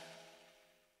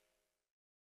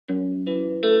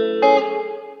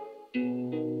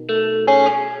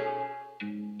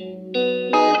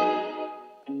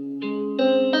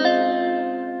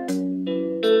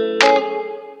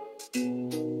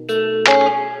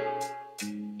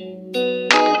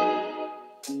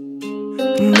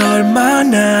널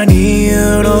만난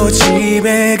이후로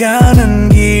집에 가는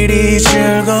길이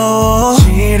즐거워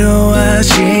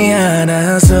지루하지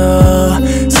않아서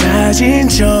사진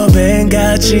저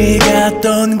벤같이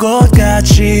갔던 곳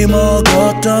같이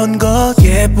먹었던 것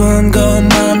예쁜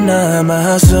것만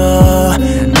남아서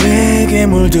내게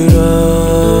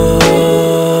물들어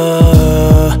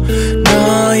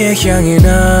너의 향이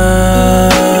나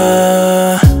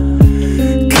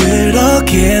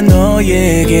그렇게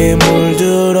너에게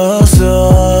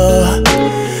물들어서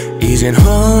이젠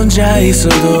혼자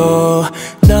있어도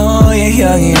너의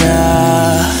향이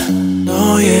나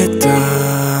너의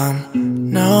땀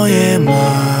너의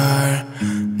말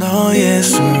너의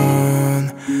손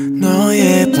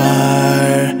너의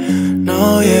발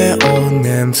너의 옷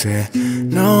냄새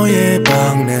너의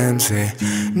방 냄새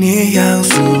네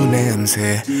향수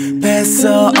냄새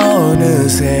뺐어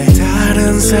어느새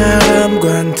다른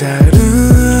사람과는 다른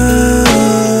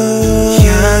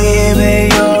향이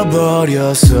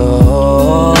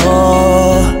배어버렸어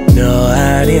너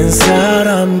아닌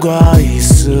사람과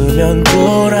있으면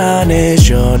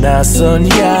불안해져 낯선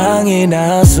향이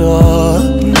나서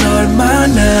널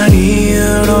만난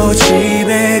이후로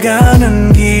집에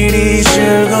가는 길이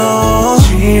즐거워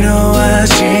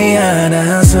지루하지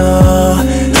않아서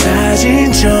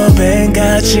사진첩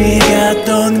벤같이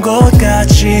갔던 곳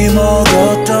같이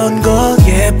먹었던 곳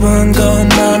예쁜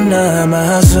것만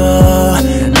남아서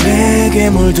내게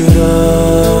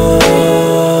물들어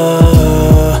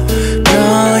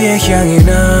너의 향이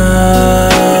나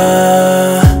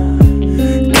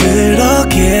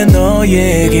그렇게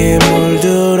너에게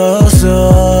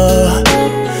물들어서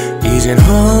이젠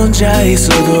혼자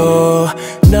있어도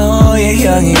너의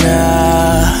향이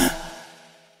나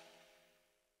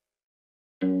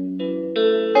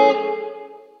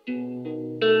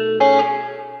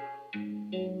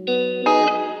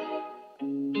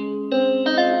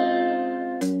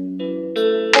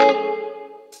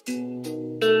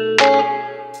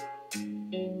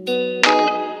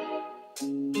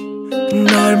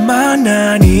널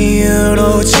만난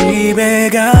이후로 집에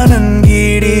가는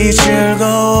길이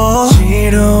즐거워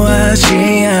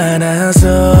지루하지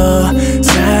않아서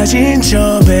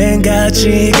사진첩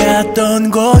벤같이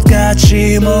갔던 곳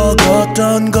같이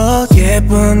먹었던 곳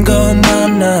예쁜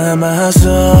것만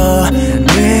남아서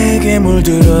내게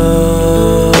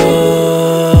물들어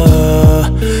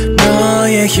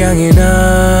너의 향이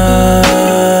나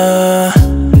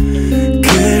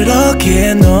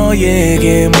그렇게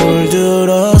너에게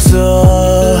물들어서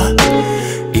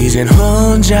이젠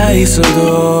혼자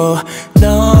있어도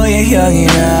너의 향이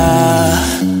나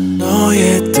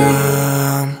너의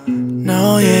땀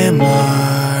너의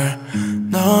말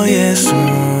너의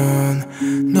손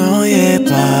너의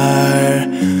발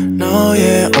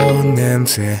너의 옷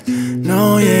냄새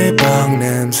너의 방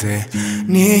냄새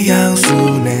네 향수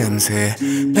냄새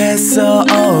뺐어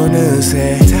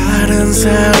어느새 다른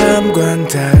사람과는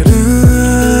다른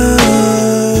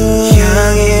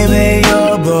향이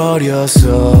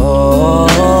배어버렸어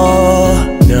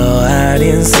너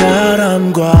아닌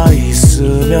사람과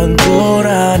있으면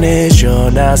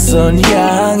불안해져 낯선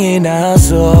향이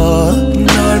나서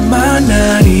널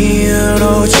만난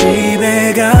이후로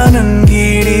집에 가는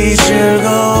길이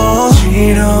즐거워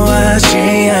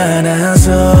지루하지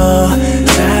않아서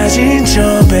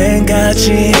사진첩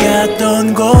벤같이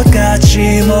갔던 곳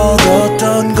같이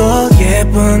먹었던 곳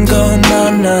예쁜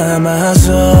것만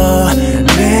남아서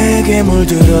내게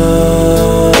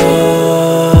물들어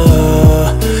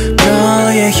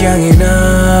너의 향이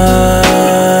나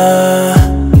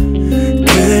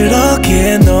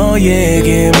그렇게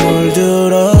너에게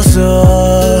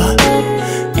물들어서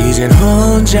이젠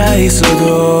혼자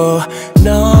있어도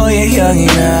너의 향이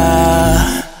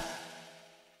나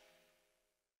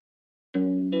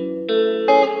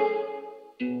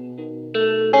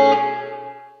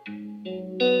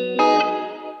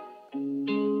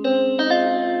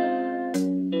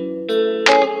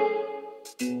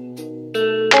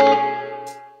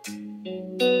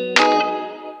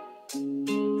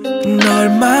널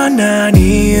만난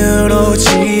이후로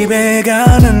집에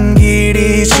가는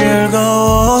길이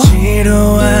즐거워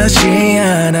지루하지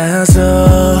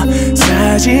않아서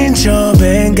사진첩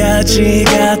벤같이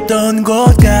갔던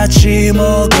곳 같이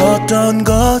먹었던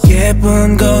곳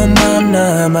예쁜 것만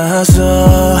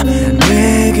남아서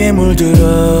내게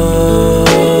물들어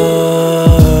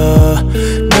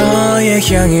너의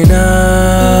향이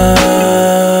나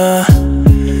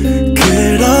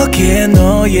그렇게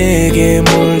너에게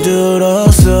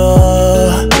물들어서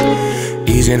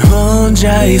이젠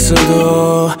혼자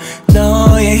있어도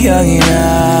너의 향이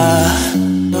나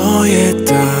너의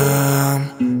땀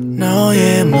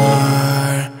너의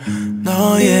말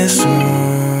너의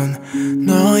손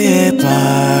너의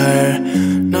발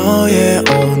너의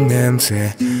옷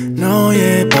냄새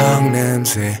너의 방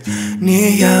냄새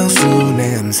네 향수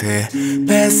냄새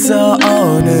뺐어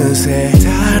어느새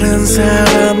다른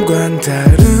사람과는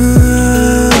다른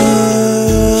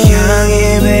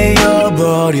향이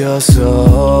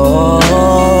배어버렸어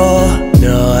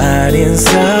너 아닌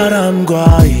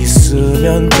사람과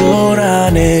있으면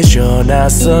불안해져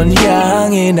낯선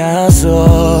향이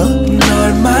나서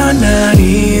널 만난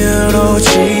이후로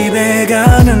집에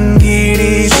가는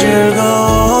길이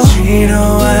즐거워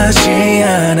지루하지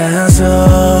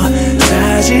않아서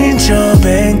사진첩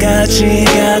벤같이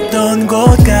갔던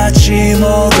곳 같이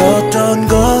먹었던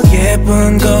곳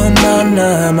예쁜 것만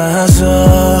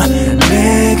남아서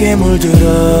내게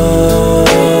물들어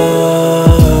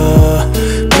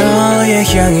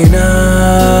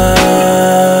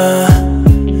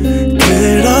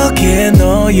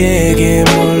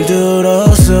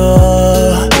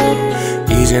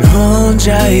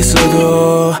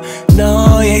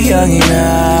향이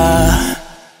나.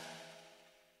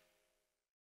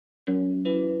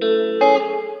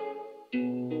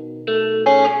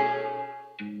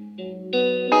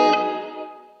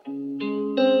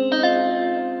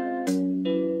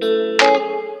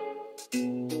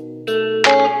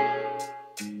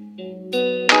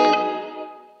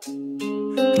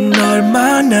 널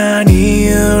만난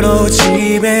이후로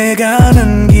집에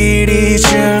가는 길이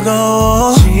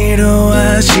즐거워.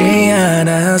 지루하지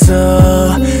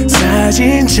않아서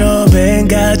사진첩엔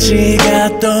같이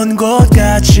갔던 곳,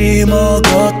 같이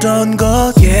먹었던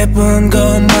것, 예쁜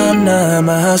것만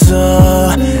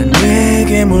남아서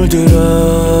내게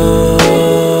물들어.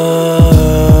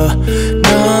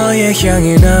 너의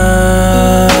향이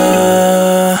나.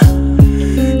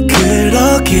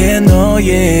 그렇게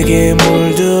너에게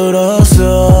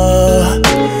물들어서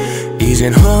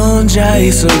이젠 혼자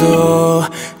있어도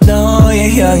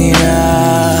너의 향이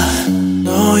나.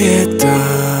 너의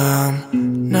땀,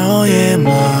 너의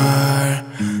말,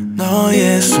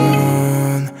 너의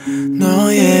손,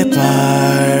 너의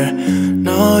발,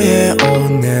 너의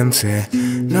옷 냄새,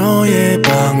 너의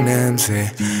방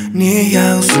냄새, 네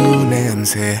향수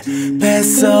냄새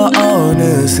뺐어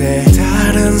어느새.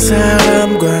 다른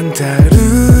사람과는 다른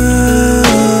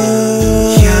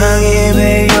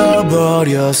향이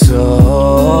배어버렸어.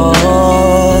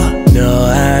 너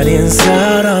아닌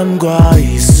사람과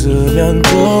있으면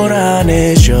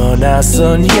불안해져.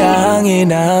 낯선 향이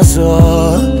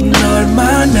나서 널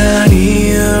만난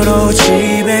이후로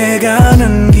집에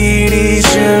가는 길이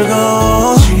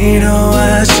즐거워.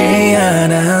 지루하지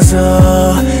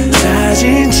않아서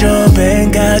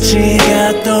사진첩엔 같이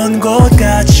갔던 곳,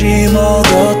 같이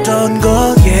먹었던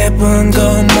것, 예쁜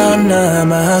것만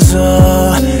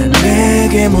남아서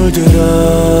내게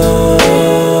물들어.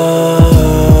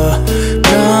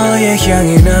 너의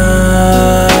향이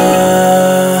나.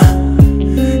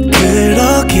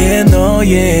 그렇게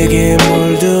너에게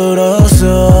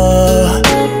물들어서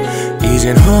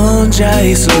이젠 혼자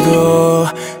있어도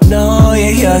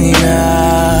너의 향이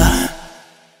나.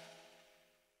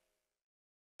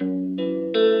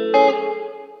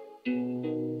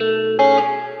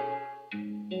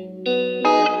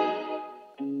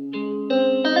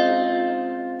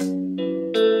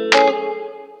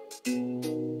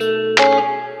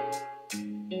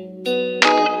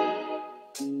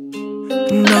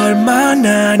 널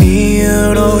만난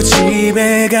이후로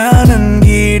집에 가는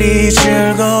길이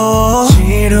즐거워.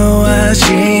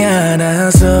 지루하지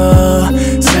않아서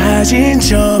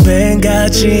사진첩엔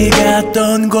같이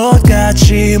갔던 곳,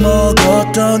 같이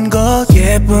먹었던 것,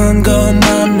 예쁜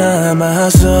것만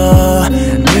남아서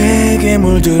내게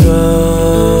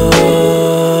물들어.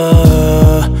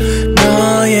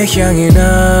 너의 향이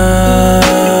나.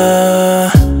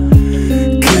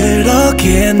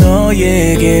 그렇게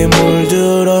너에게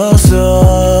물들어서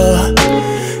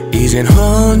이젠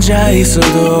혼자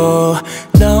있어도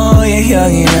너의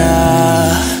향이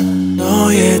나.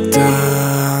 너의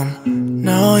땀,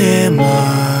 너의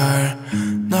말,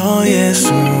 너의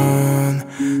손,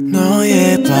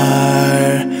 너의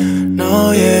발,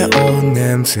 너의 옷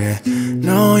냄새,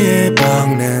 너의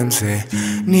방 냄새,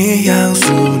 네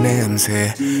향수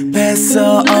냄새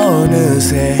뺐어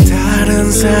어느새.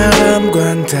 다른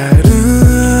사람과는 다른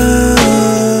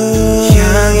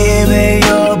향이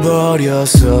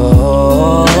배어버렸어.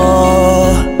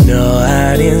 너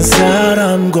아닌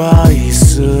사람과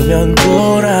있으면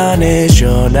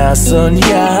불안해져. 낯선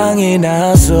향이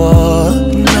나서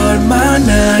널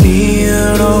만난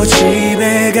이후로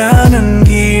집에 가는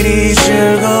길이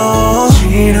즐거워.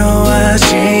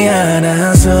 지루하지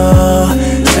않아서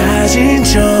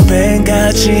사진첩엔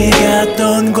같이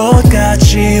갔던 곳,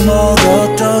 같이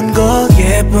먹었던 것,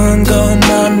 예쁜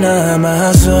것만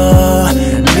남아서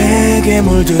내게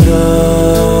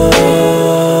물들어.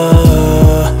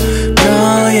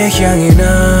 너의 향이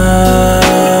나.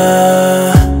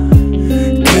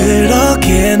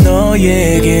 그렇게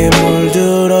너에게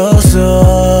물들어서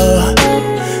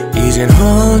이젠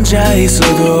혼자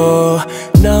있어도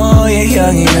너의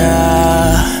향이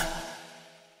나.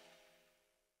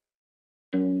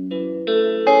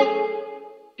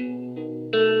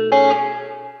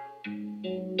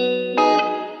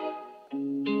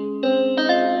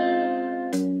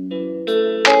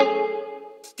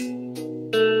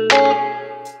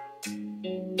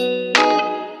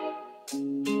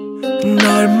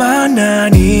 널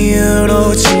만난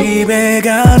이후로 집에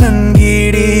가는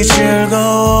길이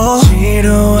즐거워.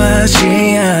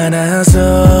 지루하지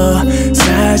않아서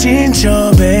사진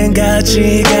저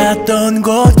벤같이 갔던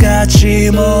곳 같이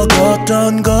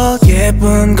먹었던 것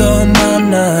예쁜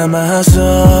것만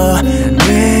남아서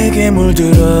내게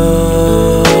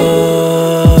물들어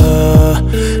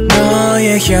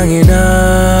너의 향이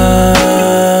나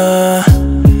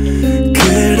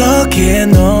그렇게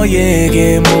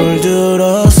너에게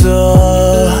물들어서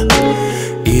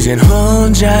이젠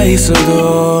혼자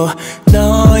있어도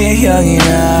너의 향이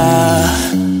나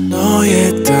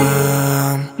너의 땀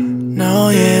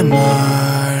너의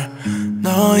말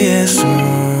너의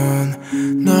손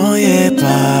너의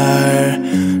발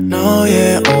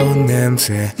너의 옷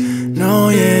냄새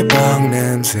너의 방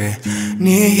냄새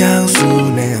네 향수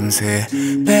냄새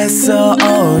뺐어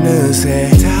어느새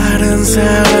다른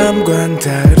사람과는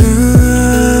다른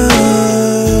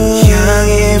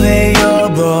향이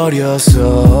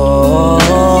배어버렸어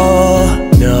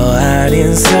너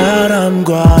아닌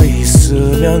사람과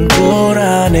있으면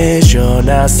불안해져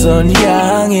낯선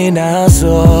향이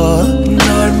나서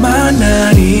널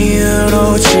만난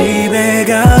이후로 집에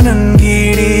가는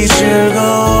길이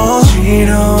즐거워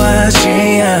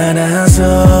지루하지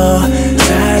않아서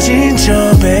사진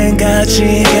저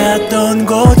벤같이 갔던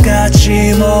곳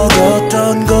같이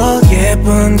먹었던 것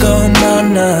예쁜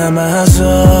것만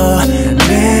남아서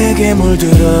내게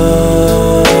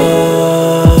물들어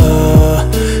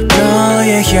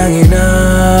너의 향이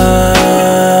나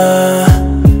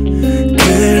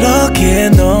그렇게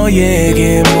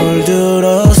너에게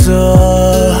물들어서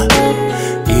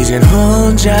이젠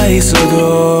혼자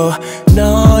있어도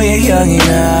너의 향이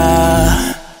나